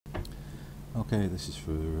Okay, this is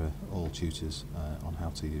for all tutors on how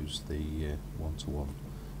to use the one-to-one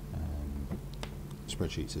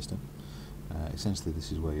spreadsheet system. Essentially,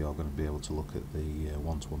 this is where you're going to be able to look at the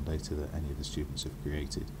one-to-one data that any of the students have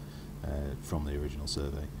created from the original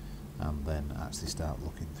survey, and then actually start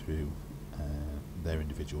looking through their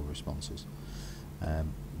individual responses.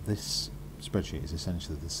 This spreadsheet is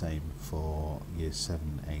essentially the same for years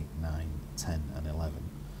 7, 8, 9, 10 and 11.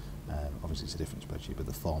 Obviously it's a different spreadsheet, but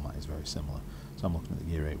the format is very similar. So I'm looking at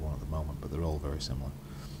the year 8 one at the moment, but they're all very similar.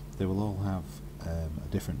 They will all have a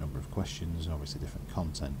different number of questions, obviously different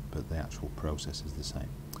content, but the actual process is the same.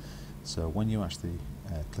 So when you actually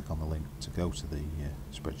click on the link to go to the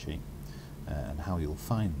spreadsheet, and how you'll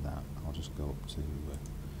find that, I'll just go up to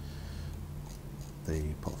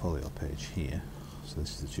the portfolio page here. So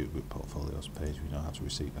this is the tutor group portfolios page. We know how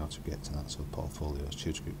to get to that. So portfolios,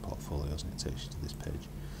 tutor group portfolios, and it takes you to this page.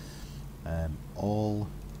 All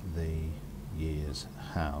the years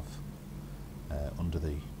have under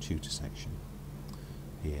the tutor section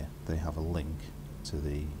here, they have a link to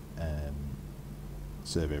the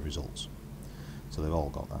survey results. So they've all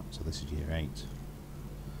got that. So this is year 8,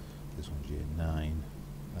 this one's year 9,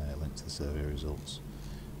 link to the survey results.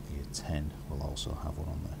 Year 10 will also have one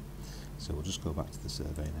on there. So we'll just go back to the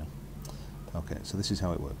survey now. Okay, so this is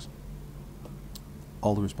how it works.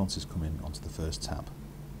 All the responses come in onto the first tab.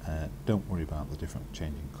 Don't worry about the different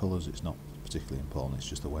changing colours, it's not particularly important, it's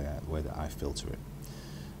just the way that I filter it.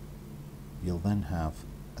 You'll then have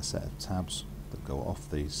a set of tabs that go off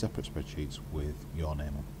these separate spreadsheets with your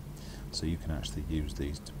name on. So you can actually use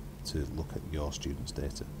these to look at your students'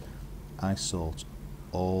 data. I sort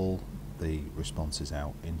all the responses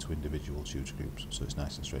out into individual tutor groups, so it's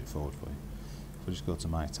nice and straightforward for you. If I just go to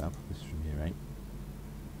my tab, this is from year 8.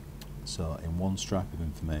 So in one stripe of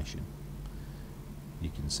information, you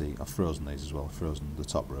can see, I've frozen these as well, I've frozen the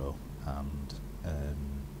top row and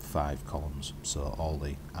 5 columns, so all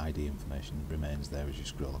the ID information remains there as you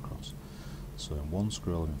scroll across. So in one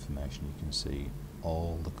scroll of information you can see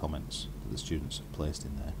all the comments that the students have placed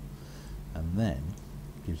in there, and then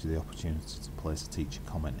it gives you the opportunity to place a teacher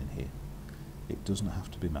comment in here. It doesn't have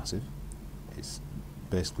to be massive, it's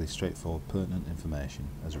basically straightforward pertinent information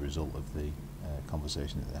as a result of the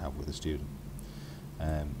conversation that they have with the student.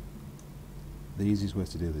 The easiest way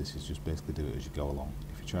to do this is just basically do it as you go along.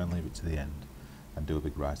 If you try and leave it to the end and do a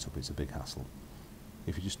big write-up, it's a big hassle.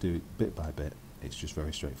 If you just do it bit by bit, it's just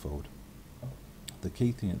very straightforward. The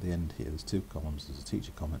key thing at the end here, there's 2 columns, there's a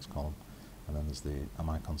teacher comments column, and then there's the am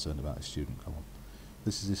I concerned about the student column.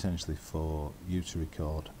 This is essentially for you to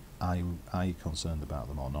record, are you concerned about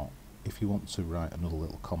them or not. If you want to write another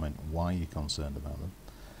little comment why you're concerned about them,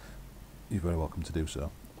 you're very welcome to do so.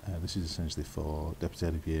 This is essentially for Deputy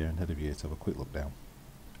Head of Year and Head of Year to have a quick look down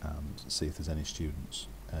and see if there's any students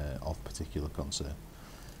of particular concern.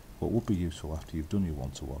 What would be useful after you've done your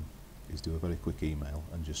one-to-one is do a very quick email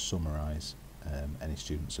and just summarise any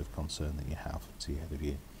students of concern that you have to your Head of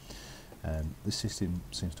Year. This system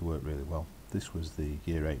seems to work really well. This was the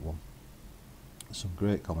Year 8 one. There's some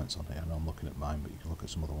great comments on here. I know I'm looking at mine, but you can look at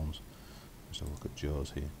some other ones. Just have a look at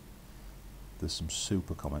Joe's here. There's some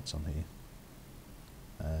super comments on here.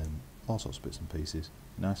 All sorts of bits and pieces,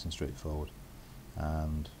 nice and straightforward,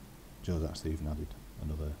 and Joe's actually even added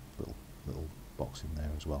another little box in there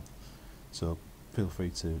as well. So feel free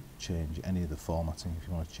to change any of the formatting. If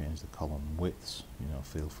you want to change the column widths,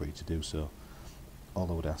 feel free to do so. All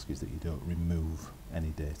I would ask is that you don't remove any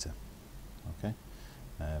data. Okay.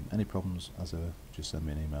 Any problems, as ever, just send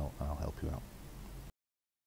me an email and I'll help you out.